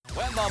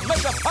and the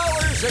Mega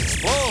Powers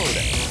explode.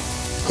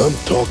 I'm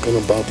talking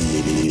about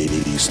the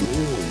 80s.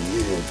 Oh,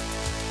 yeah.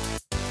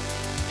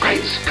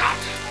 Great Scott!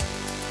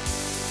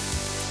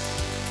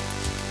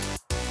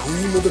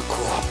 Cream of the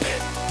crop.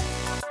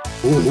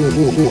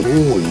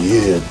 Oh,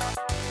 yeah.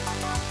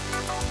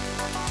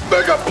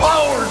 Mega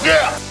Powers,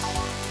 yeah!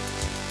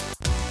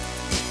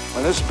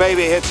 When this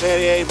baby hits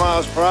 88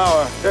 miles per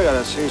hour, you're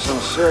gonna see some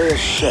serious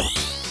shit.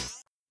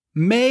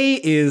 May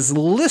is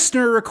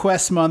Listener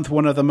Request Month,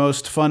 one of the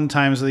most fun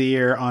times of the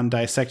year on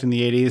Dissecting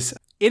the 80s.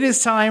 It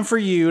is time for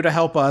you to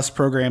help us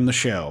program the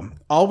show.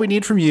 All we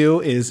need from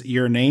you is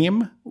your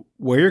name,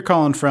 where you're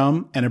calling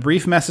from, and a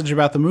brief message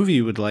about the movie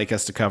you would like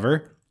us to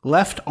cover,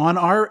 left on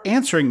our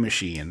answering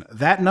machine.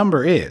 That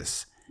number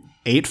is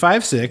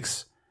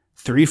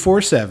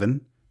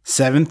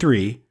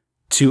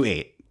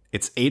 856-347-7328.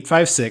 It's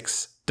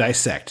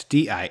 856-DISSECT,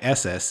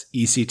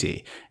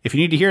 DISSECT. If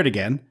you need to hear it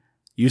again,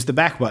 use the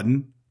back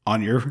button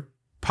on your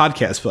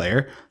podcast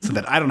player so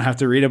that I don't have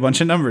to read a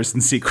bunch of numbers in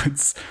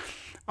sequence.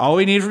 All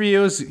we need from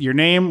you is your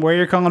name, where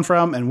you're calling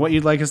from, and what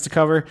you'd like us to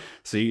cover.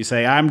 So you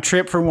say, I'm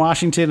Trip from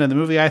Washington, and the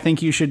movie I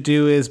think you should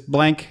do is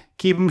blank.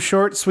 Keep them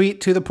short, sweet,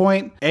 to the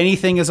point.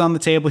 Anything is on the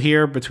table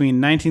here between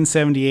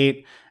 1978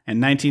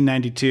 and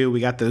 1992.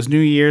 We got those new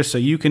years, so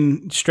you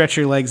can stretch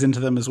your legs into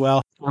them as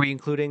well. Are we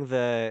including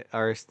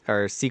our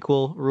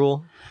sequel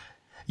rule?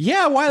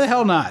 Yeah, why the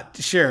hell not?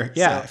 Sure,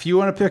 yeah. So if you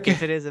want to pick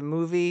if it is a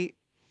movie,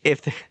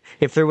 if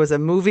there was a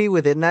movie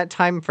within that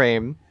time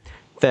frame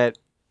that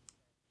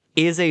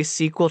is a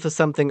sequel to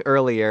something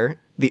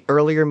earlier, the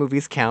earlier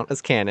movies count as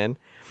canon,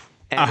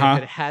 and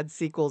if it had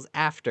sequels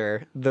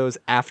after, those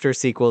after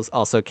sequels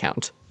also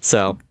count.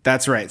 So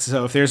that's right.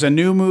 So if there's a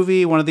new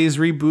movie, one of these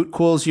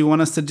reboot-quels you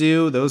want us to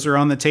do, those are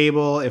on the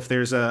table. If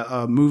there's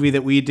a movie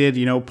that we did,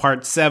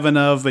 part 7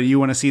 of, but you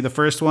want to see the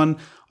first one,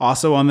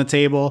 also on the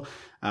table.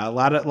 A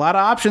lot of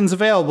options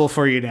available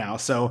for you now.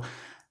 So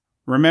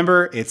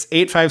remember, it's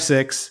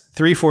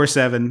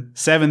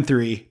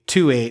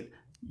 856-347-7328.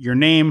 Your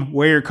name,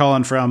 where you're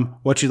calling from,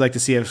 what you'd like to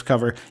see us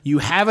cover. You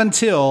have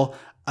until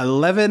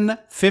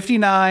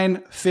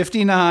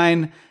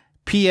 11:59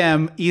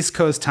 p.m. East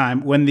Coast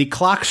time. When the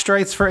clock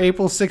strikes for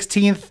April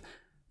 16th,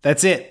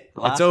 that's it.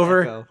 It's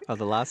over. Echo of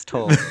the last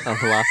toll of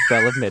the last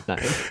bell of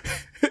midnight.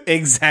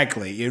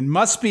 Exactly. It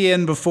must be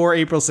in before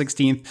April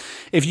 16th.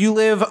 If you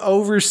live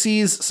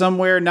overseas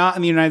somewhere, not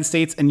in the United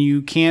States, and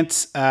you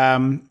can't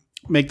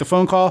make the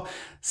phone call,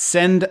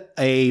 send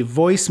a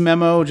voice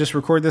memo. Just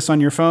record this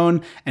on your phone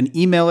and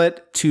email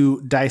it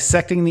to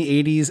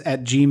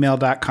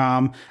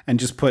dissectingthe80s@gmail.com and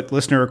just put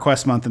Listener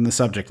Request Month in the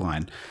subject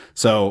line.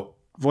 So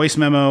voice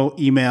memo,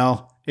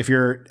 email. If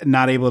you're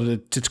not able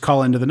to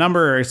call into the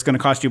number or it's going to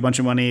cost you a bunch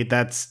of money,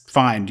 that's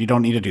fine. You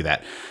don't need to do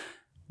that.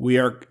 We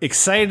are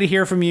excited to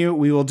hear from you.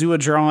 We will do a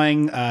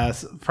drawing,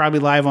 probably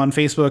live on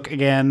Facebook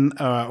again,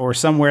 or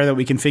somewhere that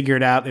we can figure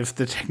it out if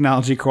the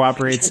technology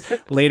cooperates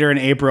later in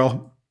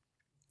April.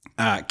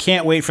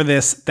 Can't wait for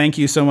this. Thank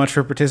you so much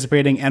for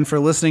participating and for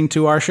listening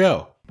to our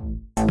show.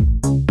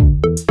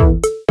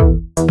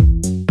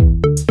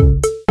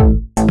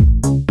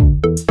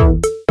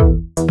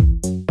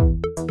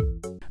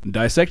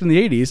 Dissecting the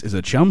 80s is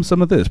a Chum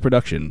Some of This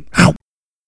production.